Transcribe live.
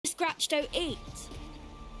scratched out 8?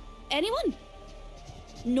 Anyone?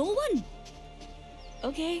 No one?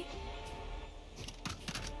 Okay.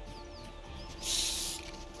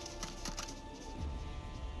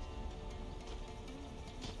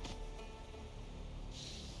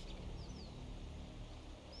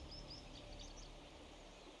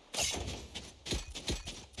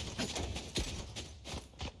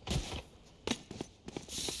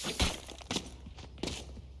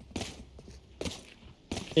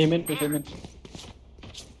 Payment पे payment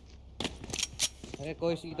अरे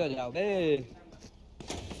कोई सीधा जाओ बे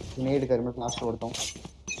नेड कर मैं क्लास छोड़ता हूँ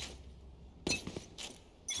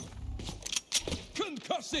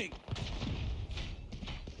Concussing.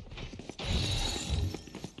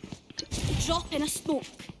 Drop in a smoke.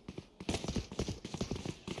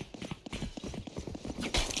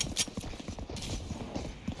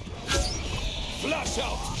 Flash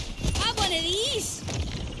out. Have one of these.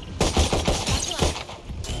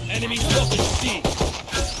 Enemy spotted C.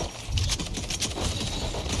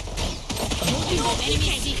 No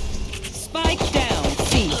enemy. Spike down,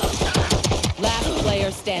 C. Last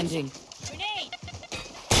player standing. Grenade.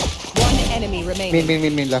 One enemy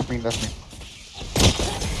remaining. Main, last main.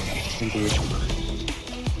 Indeed.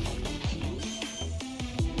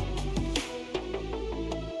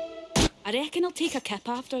 I reckon I'll take a kip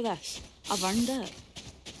after this. I've earned it.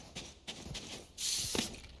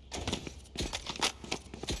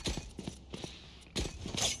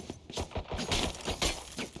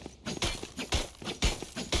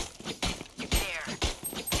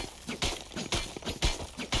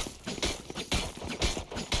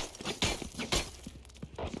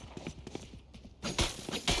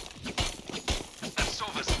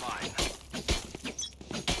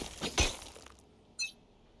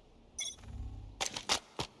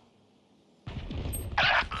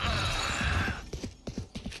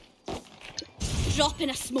 Drop in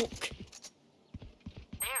a smoke.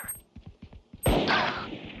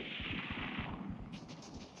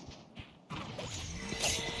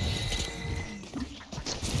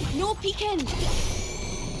 No peeking.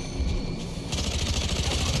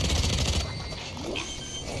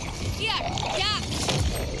 Here, yeah.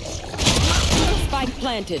 Spike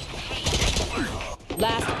planted.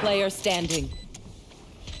 Last player standing.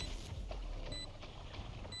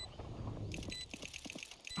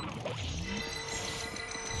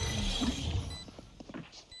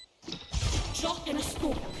 Drop in a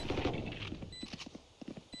smoke.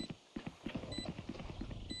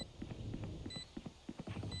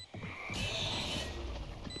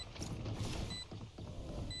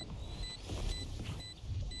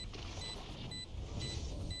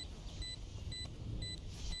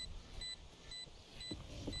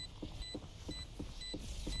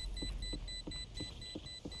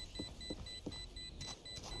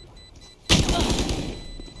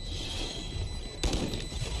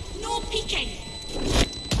 No peeking.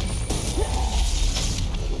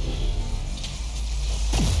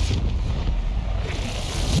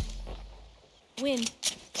 Win.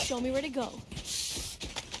 Show me where to go.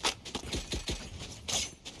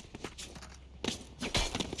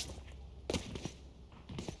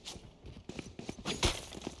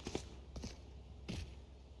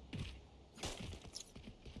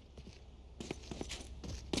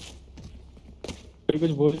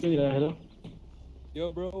 कुछ बोल क्यों नहीं रहा है hello Yo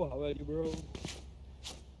bro, how are you bro?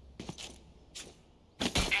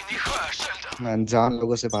 मैं अनजान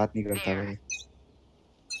लोगों से बात नहीं करता भाई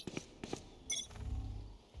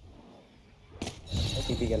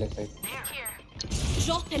टीपी के left side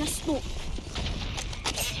Drop in a smoke.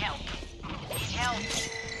 Need help. Need help.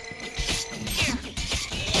 Here.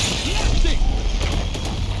 Blasting.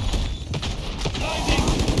 Blinding.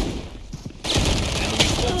 Enemy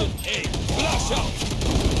spotted A. Flash out.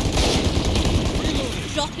 Reloading.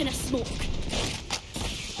 Drop in a smoke.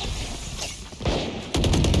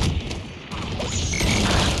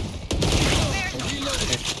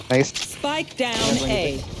 Nice Spike down A.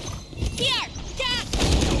 Here, yeah.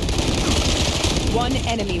 One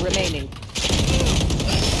enemy remaining.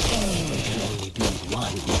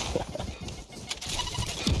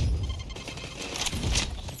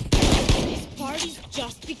 This party's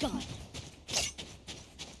just begun.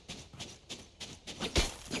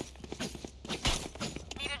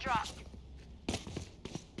 Need a drop.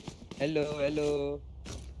 Hello, hello.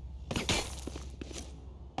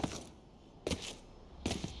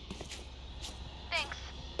 Thanks.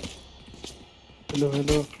 Hello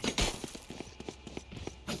hello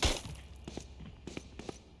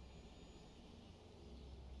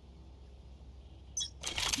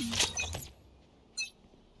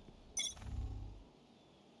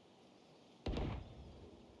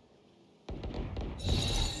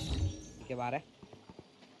के बाहर है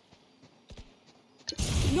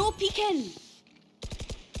No peeking.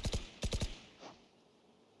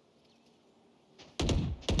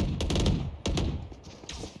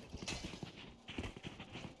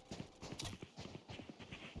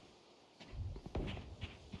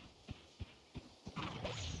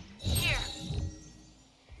 Here.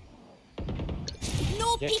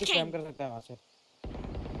 No jet की spam peeking. कर सकता है वहां से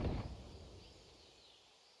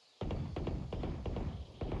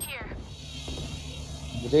Here.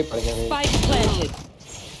 मुझे पड़ गया भाई Spike planted.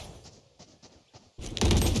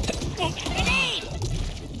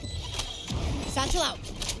 Satchel out.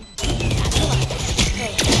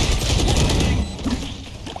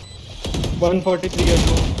 143 है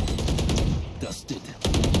तो Dusted.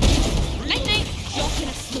 Night night. Drop in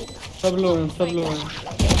a smoke. सब लो हैं सब लो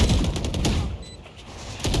हैं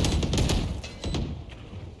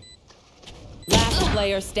Last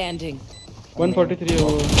player standing. 143 है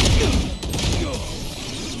वो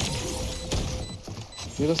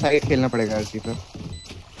ये तो साइड खेलना पड़ेगा इसी पर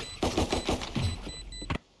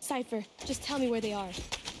Cypher, just tell me where they are.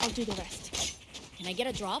 I'll do the rest. Can I get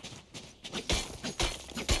a drop?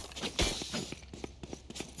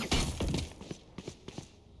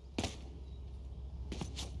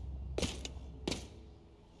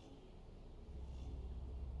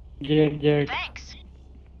 Jet Thanks.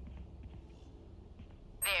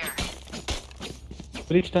 There.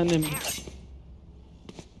 Please turn him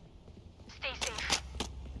Stay safe.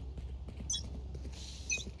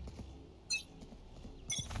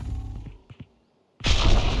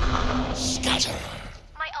 Scatter.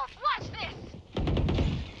 My ult. Watch this.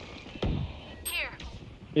 Here.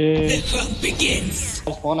 ये Hunt begins.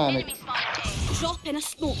 Phone आया मेरे Enemy spotted. Drop in a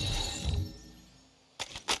smoke.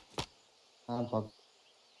 हां fuck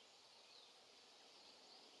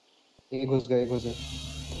ये घुस गए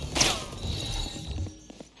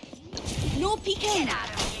No peeking. Get out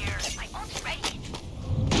of here. My ult's ready.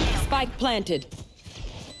 Spike planted.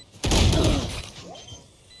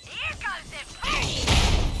 Here comes the party.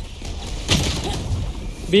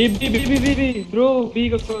 B bro B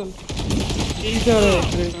का call B जा रहा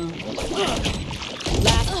है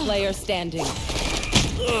Last player standing.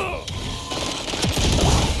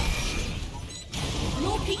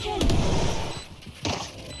 No peeking.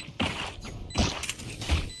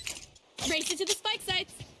 Race into the spike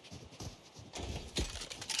sites.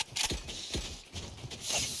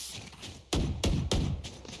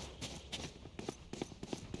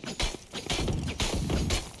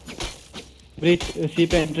 Breach सी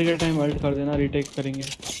पे entry का time alt कर देना retake करेंगे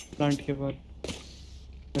plant के बाद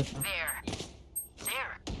ऐसा There.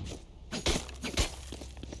 There.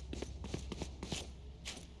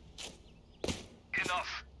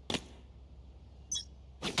 Enough.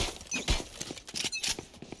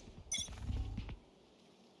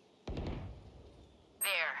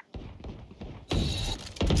 There.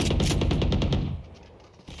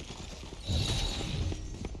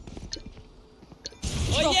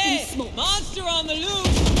 Drop in smoke. monster on the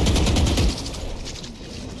loose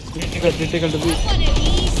retake कर दो One of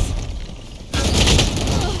these.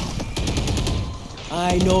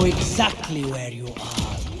 I know exactly where you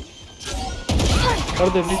are कर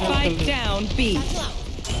दे breach Spike down B.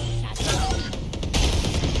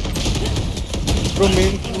 Bro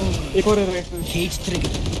main एक और है राइट में cage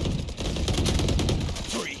trigger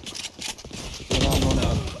Freak.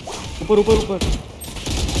 ऊपर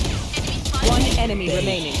One enemy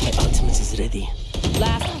remaining. my ultimate is ready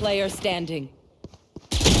Last player standing.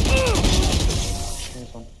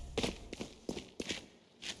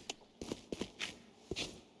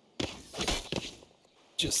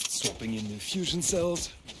 Just swapping in the fusion cells.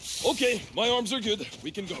 Okay, my arms are good.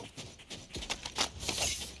 We can go.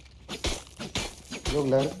 लोग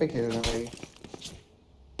लर्ट पे खेल रहे हैं भाई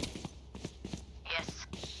Yes.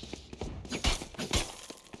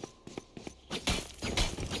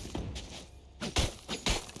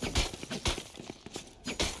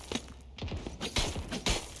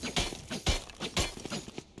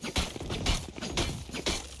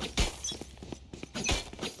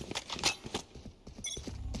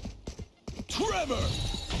 Tremor.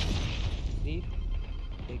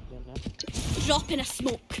 देख देना Drop in a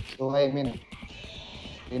smoke. तो भाई मीन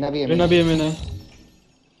रीना भी है लेना भी है मैंने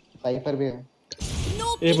साइफर भी है No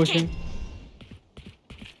ए पुशिंग peeking.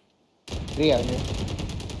 3 आ गए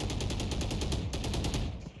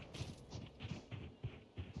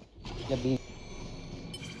या बी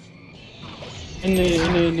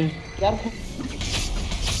इन्हें यार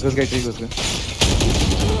घुस गए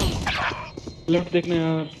लेफ्ट देखने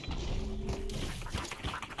यार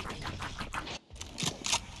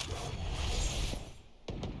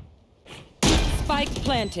Spike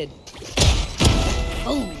planted.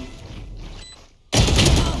 Boom.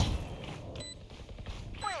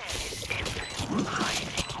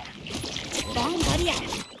 Bomb buddy out.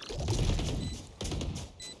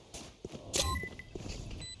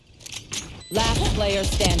 Last player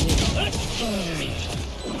standing.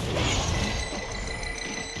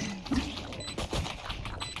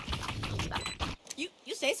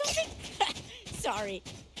 You say something? Sorry,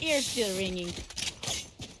 ears still ringing.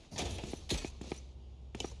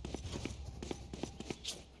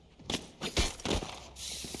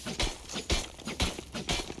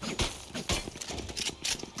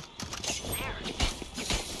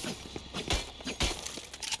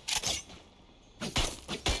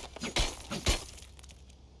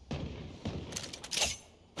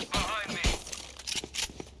 Behind me.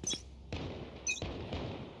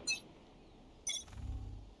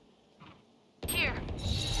 Here.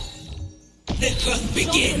 The hunt Drop in a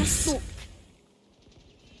begins. smoke.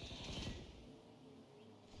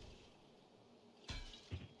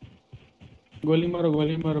 गोली मारो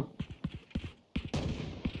गोली मारो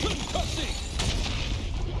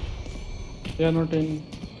they are not in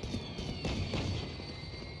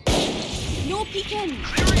No peeking.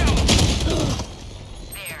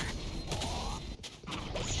 There.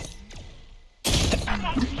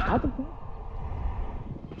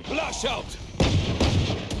 Flash out!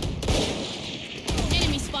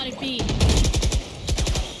 Enemy spotted B.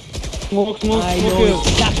 smoke smoke I smoke know here.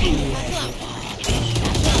 exactly where.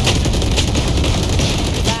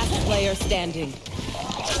 Last player standing.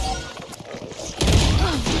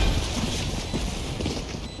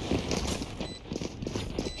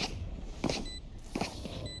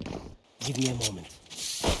 Give me a moment.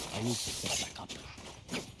 I need to set back up.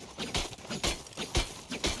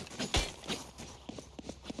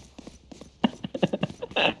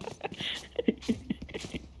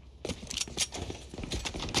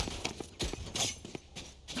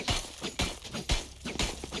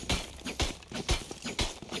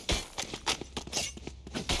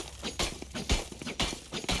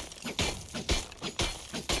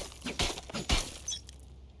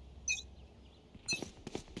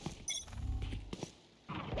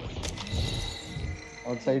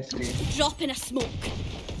 Outside screen. Drop in a smoke.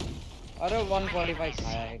 अरे 145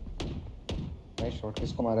 खाया है भाई shot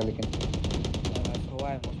किसको मारा लेकिन हुआ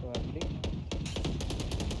है most probably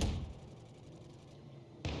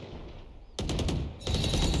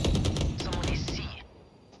Someone is C.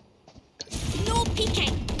 No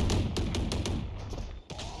peeking.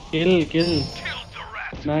 kill Killed the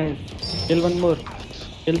rat. nice kill one more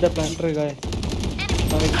kill the planter guy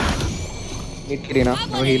nice hit करी ना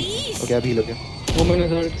Have वो one of heal these. Okay अब हील हो गया woman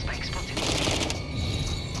is hurt Spike spotted.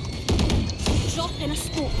 Drop in a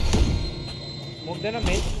smoke. Smoke देना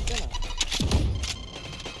mail देना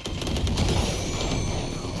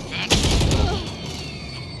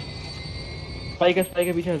spike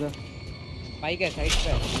के पीछे था माइक है साइड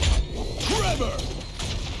पे Trevor!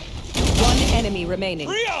 One enemy remaining.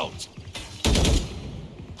 Free out!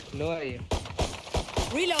 लो है ये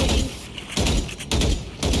Reloading.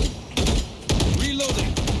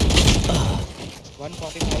 Reloading!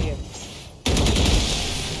 145 है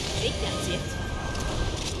I think that's it.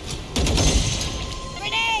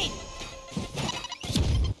 Grenade!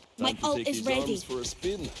 My Time to ult take is these ready. arms for a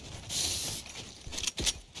spin.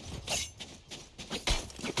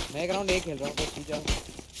 मैं एक राउंड एक खेल रहा हूँ बस सीधा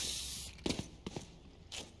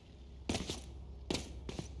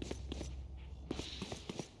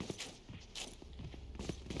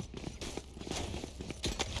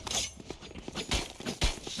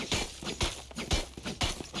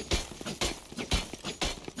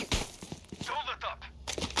Hold it up.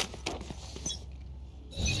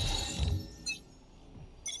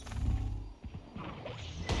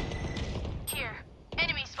 Here.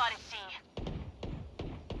 Enemy spotted C.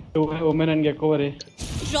 तो है woman and gecko है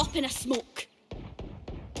Drop in a smoke.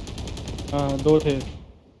 हाँ दो थे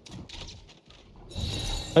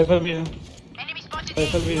साइफर भी है Enemy spotted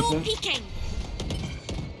साइफर A. भी है No इसमें peeking.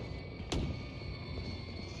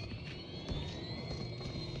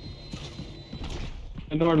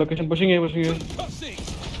 in the location pushing है Passing!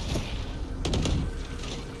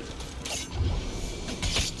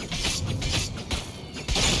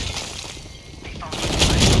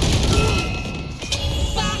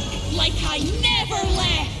 Back like I never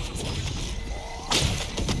left.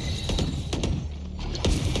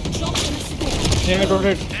 Drop in a smoke. yeah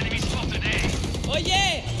rotate Enemy spotted A. Oh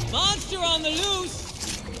yeah! Monster on the loose!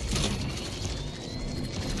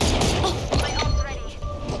 My ult's ready.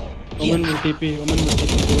 woman will TP woman will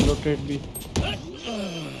TP rotate भी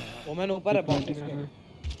women ऊपर है box में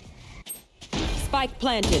Spike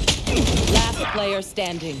planted. Last player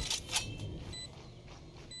standing.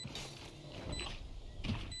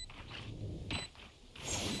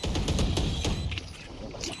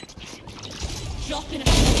 Dropping a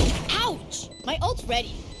ouch! My ult's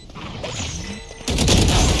ready.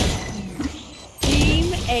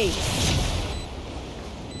 Team Ace.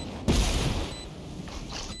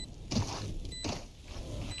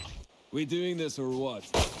 We doing this or what?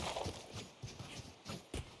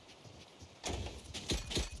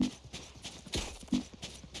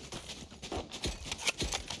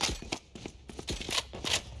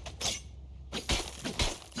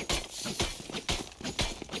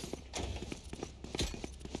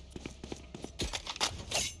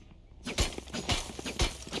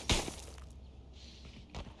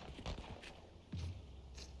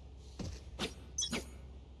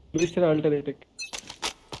 Breach तेरा alternative.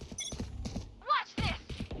 Watch this.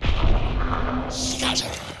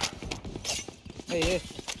 Hey, yes.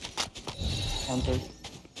 Answer.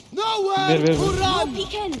 Where? No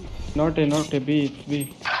peeking. Not A, B, it's B.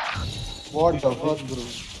 What the fuck, bro?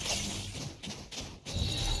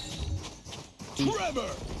 Trevor!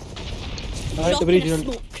 Alt Dropping breach a alt.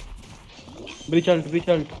 smoke. Breach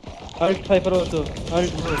alt. Alt Cypher also.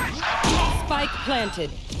 Alt bro. Spike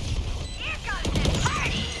planted. Here comes the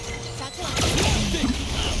party.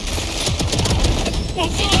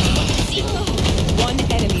 One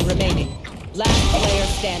enemy remaining. Last player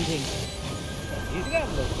standing. जीत गए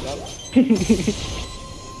हम लोग यार।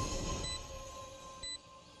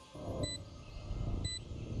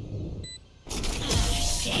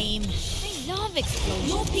 Shame. I love explosions.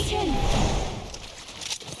 No peeking.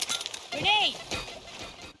 Grenade.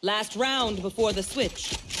 Last round before the switch.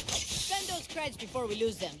 Send those creds before we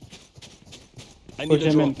lose them. I need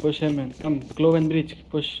a drop. Push him in. Come, Clove and breach.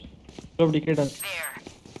 Push. Clove decay does. There.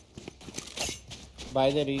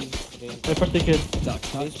 By the range. Cypher decay.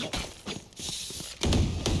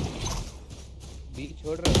 B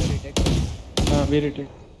छोड़ रहा है retake. हाँ, we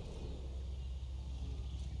retake.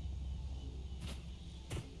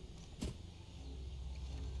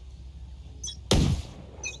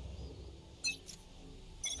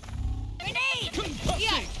 Grenade.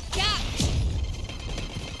 Yeah. Yeah.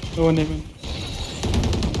 No one even.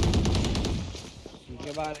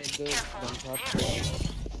 उसके बाद एक दो one shot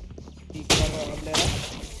ठीक कर रहा है ले रहा।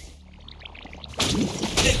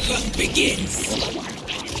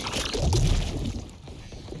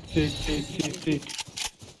 See.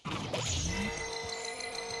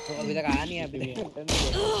 तो अभी तक आया नहीं है अभी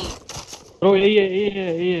Bro,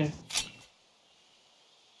 ये.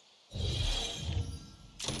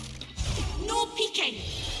 No peeking.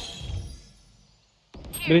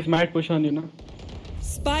 Breach might push on you ना.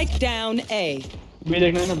 Spike down A. B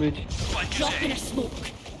देखना है ना breach. Dropping a smoke.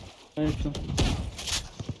 Nice.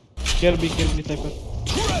 Care B Cypher.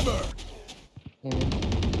 Trevor!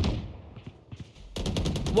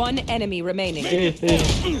 One enemy remaining. A.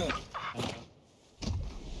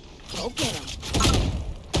 Go get him.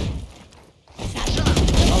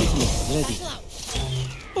 Ready.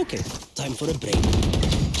 Okay, time for a break.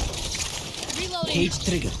 Reloading. Cage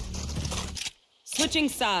trigger. Switching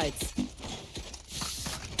sides.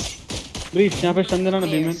 Breach यहाँ पे stun देना ना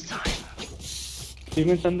बीमेन.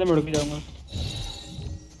 बीमेन stun दे मैं रुक जाऊँगा.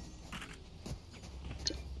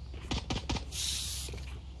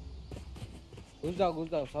 घुस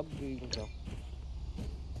जाओ सब घुस जाओ।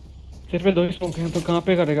 सिर्फ पे 2 स्मोक हैं तो कहाँ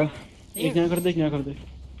पे करेगा? एक यहाँ कर दे.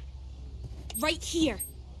 Right here.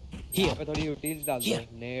 यहाँ पे थोड़ी यूटिल्स डाल दो।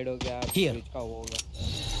 नेड हो गया, Here. ब्रिज का वो हो गया।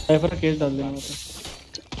 Cypher का केस डाल देना वहाँ पे.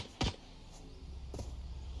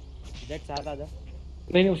 जेट साथ आ जा।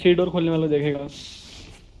 नहीं सी डोर खोलने वाला देखेगा.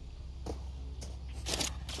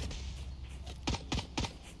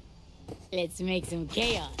 Let's make some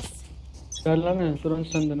chaos. कर ला ना तुरंत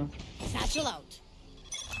stun देना. Satchel out.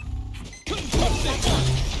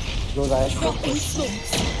 Go guys. Dropping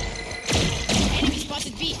smokes. Enemy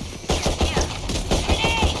spotted B.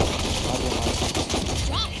 Grenade.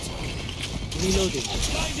 Dropped. Reloading.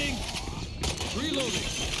 Blinding! Reloading!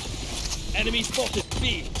 Enemy spotted B!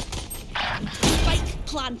 Spike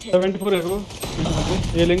planted. 74 है वो.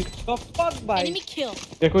 ये लिंक. तो fuck भाई। Enemy kill.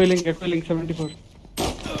 देखो ये लिंक 74.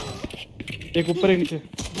 एक ऊपर एक नीचे.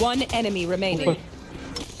 One enemy remaining. ऊपर.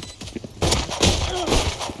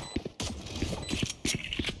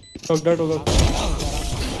 डॉट होगा.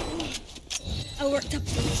 I worked up.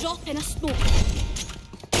 Drop in a smoke.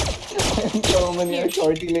 तो मैंने यार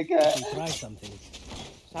शॉर्टी लेके आया. Try something.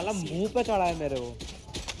 साला मुंह पे चढ़ा है मेरे वो।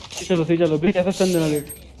 चलो भी कैसा stun देना देख.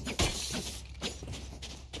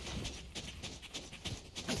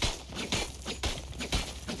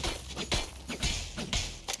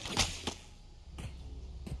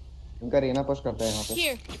 इनका रेना पुश करता है यहाँ पे.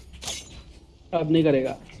 Here. अब नहीं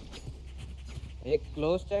करेगा. एक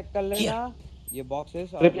क्लोज चेक कर लेना ये बॉक्सेस।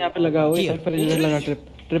 ट्रिप यहाँ पे लगा हुआ है. साइफर इधर लगा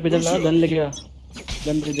ट्रिप इधर लगा. गन लेके आ.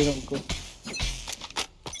 गन भेजेगा हमको।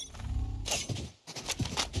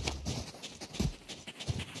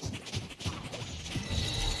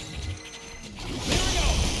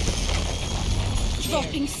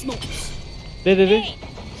 Dropping smokes. They they they.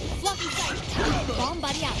 Fluffy sight. Bomb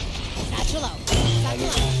buddy out. Satchel out.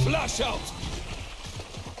 Satchel out. Flash out.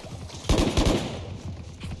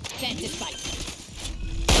 Vented spike.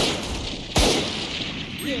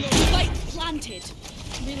 Spike planted.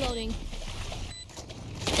 Reloading.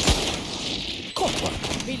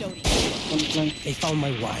 Reloading. One flank. They found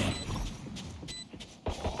my wire.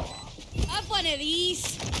 Have one of these.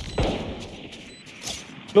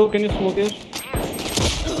 Flo, can you smoke here?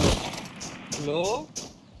 Low.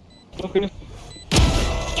 Flo, can you?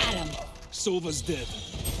 Got him. Sova's dead.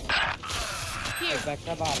 Here. Back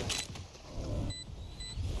का बाहर.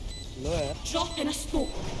 Low है. Drop in a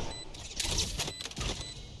smoke.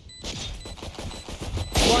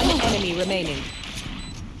 One enemy remaining.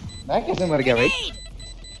 मैं कैसे मर गया भाई?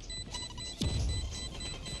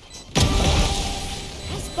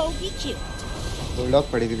 Has bogey killed. Bulldog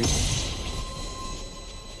पड़ी थी पीछे।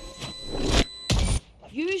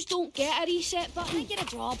 Yous don't get a reset Can I button, get a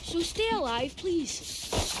drop? so stay alive, please.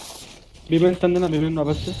 बीमेन stun देना बीमेन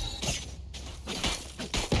वापस से।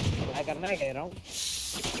 क्या करना है कह रहा हूँ.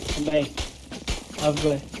 नहीं। अब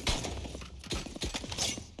गए।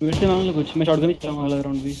 मेरे से मांग लो कुछ, मैं शॉटगन ही चलाऊंगा अगला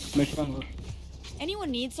राउंड भी। मेरे से मांगो।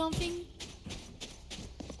 Anyone need something?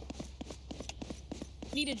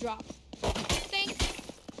 Need a drop. Thanks.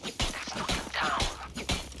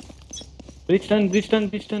 Breach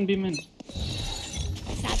stun, बीमेन।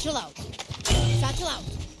 Satchel out. Satchel out.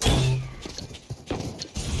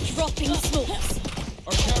 Dropping smokes.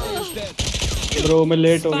 Our carrier's dead. Bro, मैं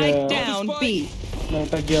लेट हो Spike गया। down B. मैं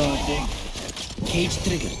अटक गया वहाँ पे। Cage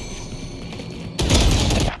trigger.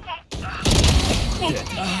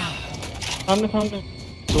 सामने सामने।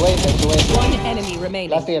 सुवाई है। One enemy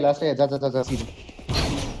remaining. लास्ट है जा सीधे।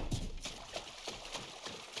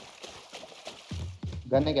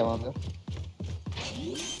 गन है क्या वहाँ पे?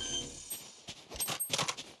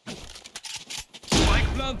 Spike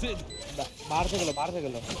planted. बाहर से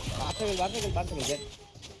गलो. Get.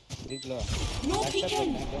 Reach लो. No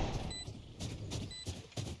peeking.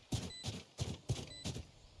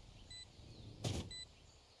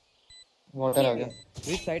 वाटर आ गया।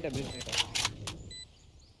 Breach side है.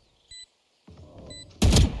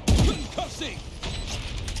 Concussing.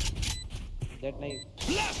 Jet नहीं.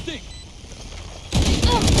 Blasting.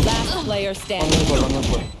 Last player One standing. more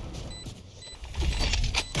ball.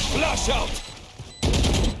 Flash out.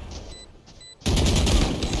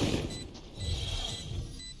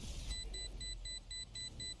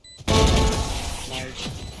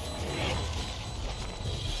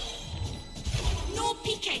 No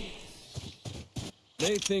peeking.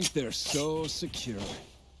 They think they're so secure.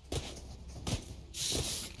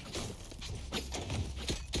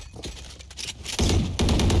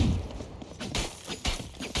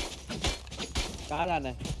 कहाँ जाना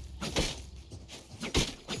है?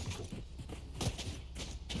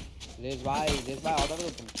 लेस भाई ऑर्डर दो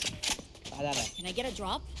तुम. कहाँ जाना है? Can I get a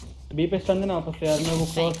drop? B पे स्टन देना वापस से यार, मैं वो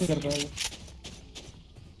क्रॉस नहीं कर पाया।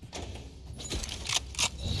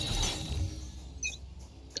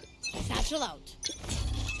 Satchel out.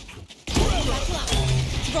 Satchel out.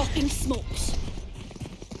 Dropping smokes.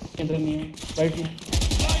 इधर नहीं है, राइट में।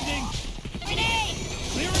 Blinding. Grenade!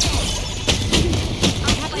 Clear it out.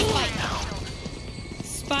 I have my spike.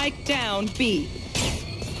 Spike down B.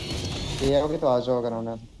 ये होगी तो आ जाओ अगर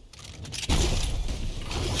आना है।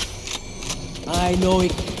 I know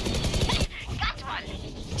it.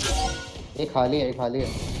 ये खाली है।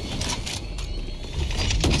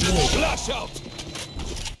 Flash out.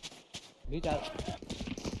 Breach uh.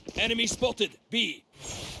 Enemy spotted. B.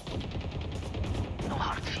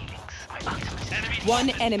 One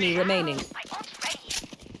enemy remaining.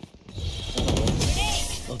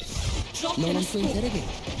 No one's to interrogate.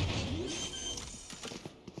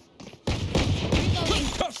 We're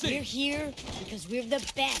Concussing. here because we're the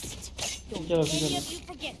best. Don't चलो, any चलो। of you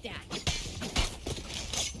forget that.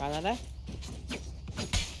 कहाँ जाना है?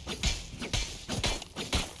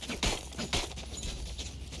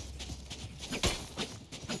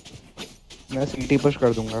 मैं सीटी पुश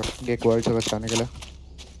कर दूंगा गेक वर्ल्ड से बचाने के लिए।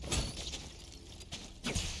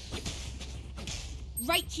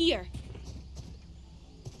 Right here.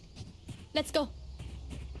 Let's go.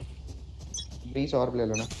 बीच और ले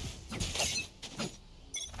लो ना।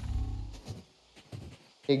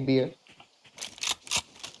 एक भी है।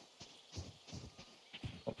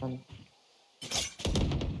 अपन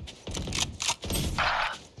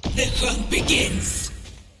The hunt begins.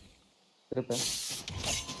 ट्रिप है।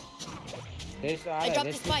 रेस आ I रहा है, dropped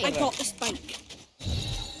race the spike. I got the spike.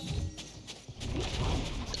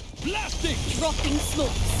 Blasting! Dropping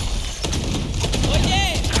smokes.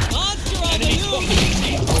 Enemy spotted!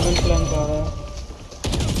 Oven plan कर रहा है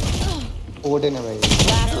ओडन है भाई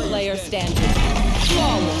Last player standing.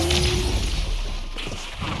 Flawless.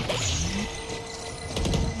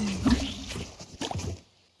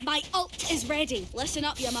 My ult is ready. Listen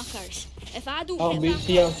up, you muckers. If I don't Oh, hit we that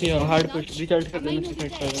see, ult, see, hard nuts, push, recharge कर I might देना, not be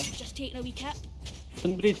recharge कर dead. देना। Just taking a wee kip.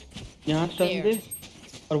 सुन प्रीत यहाँ stun दे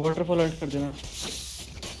और waterfall add कर देना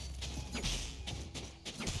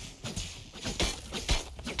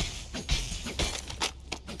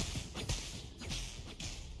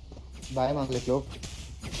bye मांग ले clove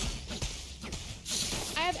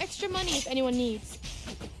I have extra money if anyone needs.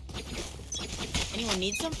 Anyone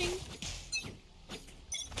need something?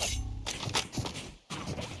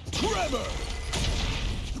 Tremor!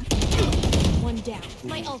 One down.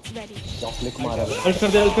 My ult's ready. Click मारा है अल्ट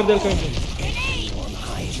कर दे अल्ट कर दे अल्ट कर दे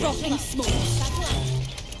Dropping smokes.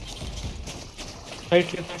 साइड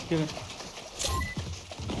के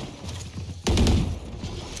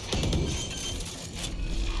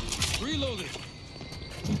Reloading!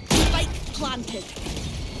 Spike planted.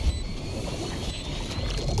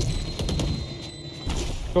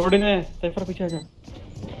 छोड़ ने साइफर पीछे आ जा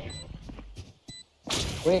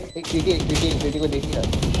वो एक सीटी को देख ही रहा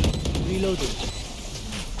Reloading.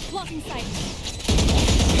 Blocking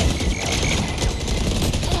sight.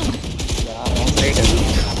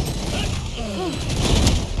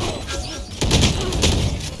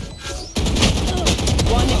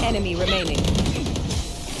 One enemy remaining.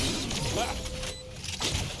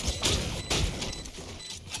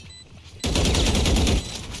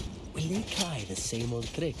 Will they try the same old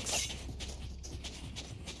tricks?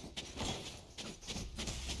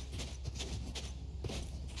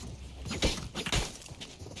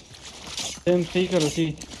 Same सही करो सी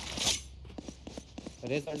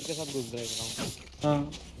रेस अल्ट के साथ घुस जाएगा हाँ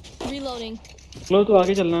Reloading. लो तू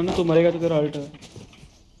आगे चलना है ना तू मरेगा तो तेरा अल्ट है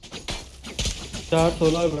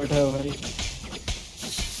 416 बैठा है भाई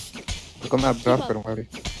तो मैं अपड्राफ्ट करूंगा अभी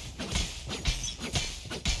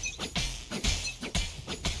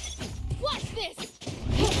Watch this.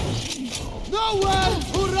 Nowhere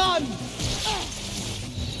to run!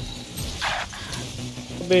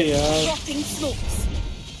 अबे यार Dropping smokes.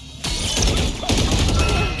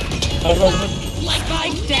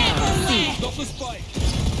 Spike down. Stop the spike!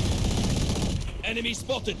 Enemy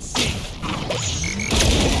spotted! C!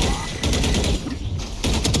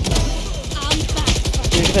 I'm back.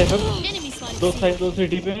 एक साइफर Enemy spotted. दो साइड दो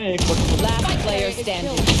सिटी पे है एक bottle Last player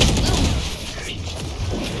standing.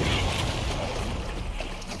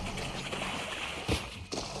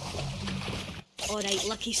 All right,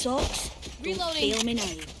 lucky socks. Don't Reloading. fail me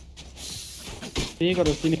now. ठीक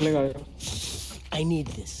करो सी निकलेगा आएगा I need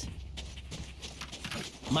this.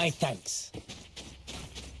 My thanks.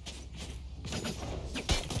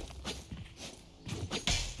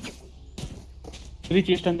 तेरी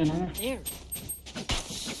चीज टन देना है There.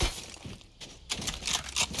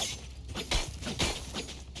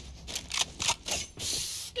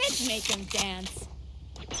 Let's make him dance.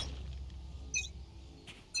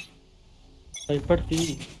 Cipher थी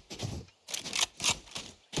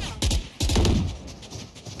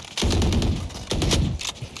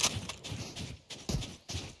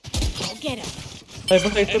Go get him. Cipher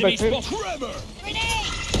side पे Enemy बैठे spotted! Tremor! Grenade.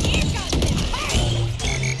 Here comes the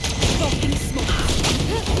Dropping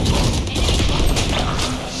smokes.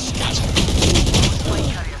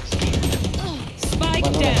 Spike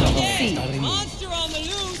down. C.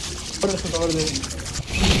 और कवर दे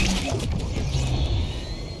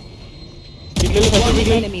निकले साइफर One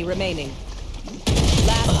निकले enemy remaining.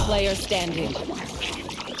 Last player standing.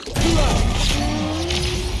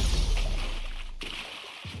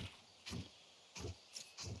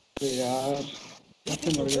 यार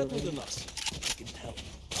कैसे मर गया Better than us. I can tell.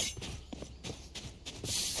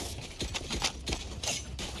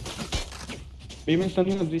 B में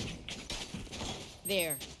स्टन ना breach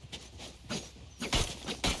There.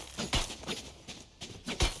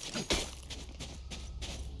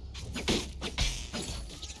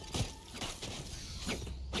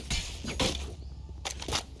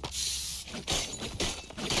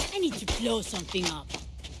 I need to blow something up.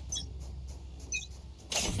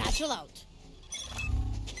 Satchel out.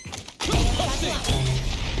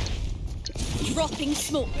 Dropping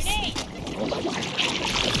smokes. Grenade.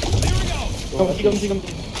 Come C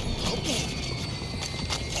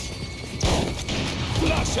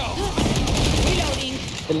Flash out! Reloading.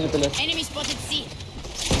 Pillar Enemy spotted C.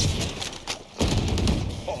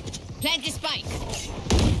 Plant the spike.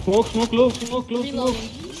 Smoke low Reloading.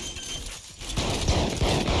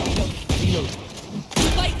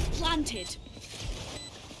 Spike planted.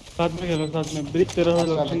 साथ में खेलो साथ में bridge तेरा चल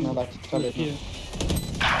location देखना बात चल की है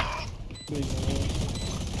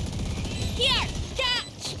Here,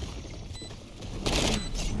 catch.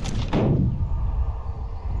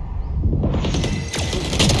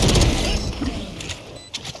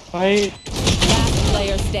 भाई Last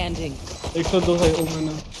player standing. 102 है ओ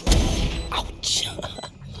मैंने Ouch.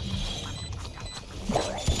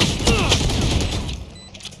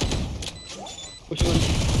 कुछ नहीं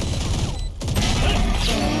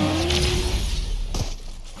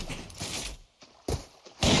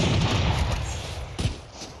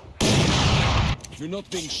If you're not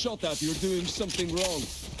being shot at, you're doing something wrong.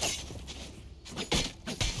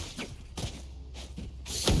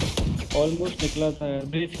 Almost निकला था यार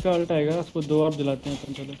ब्रिज का अल्ट आएगा उसको 2 और दिलाते हैं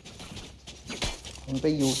अपन चलो उन पे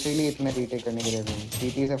यूटिली इतने रीटेक करने के लिए भी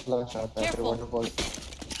सीटी से फ्लश आता है फिर वाटरफॉल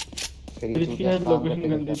फिर ब्रिज की लोकेशन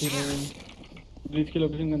गंदी थी ब्रिज की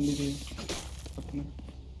लोकेशन गंदी थी अपने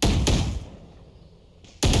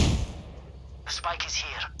Spike is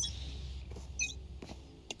here.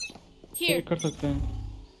 Here. कर सकते हैं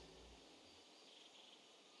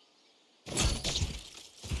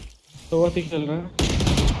तो वो ठीक चल रहा है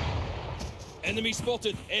Enemy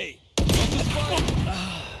spotted. A.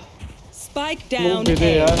 Spike लोग down दे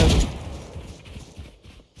दे A. यार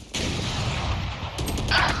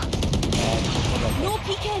No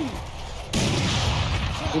peeking.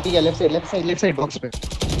 सीटी के लेफ्ट साइड बॉक्स पे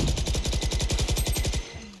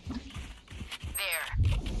There.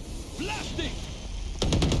 Blasting.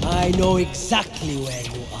 I know exactly where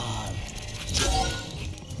you are.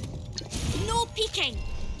 No peeking.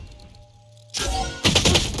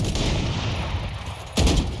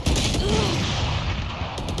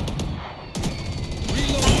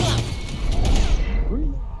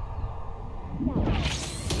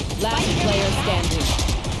 Last player standing.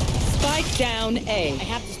 Spike down A. I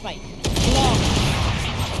have the spike. Long.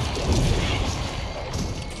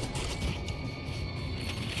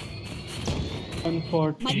 My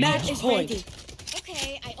Unfortunate. match is point. ready.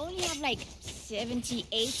 Okay, I only have like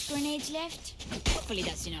 78 grenades left. Hopefully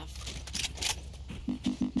that's enough.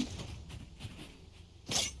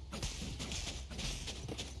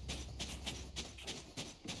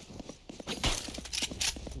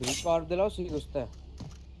 Bridge का और दिलाओ सी घुसता है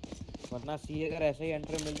वरना सी अगर ऐसे ही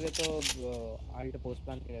entry मिल रहे तो आल्ट पोस्ट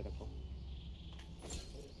प्लान के लिए रखो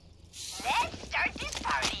Let's start this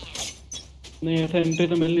party. नहीं ऐसे एंट्री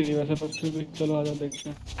तो मिल नहीं रही वैसे पर फिर भी चलो आजा देखते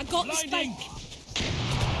हैं I got the Blinding. spike.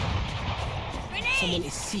 Someone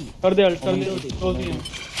is C. कर दे अल्ट कर दे क्लोज ही है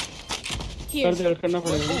कर Here. दे अल्ट करना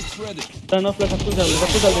पड़ेगा Ult's ready. टर्न ऑफ सब कुछ डाल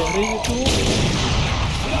दे अरे ये तू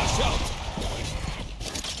Flash out.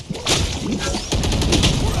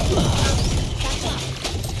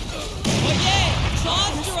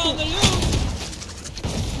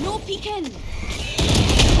 No peeking.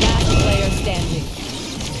 Last player standing.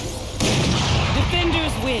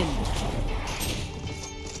 Defenders win.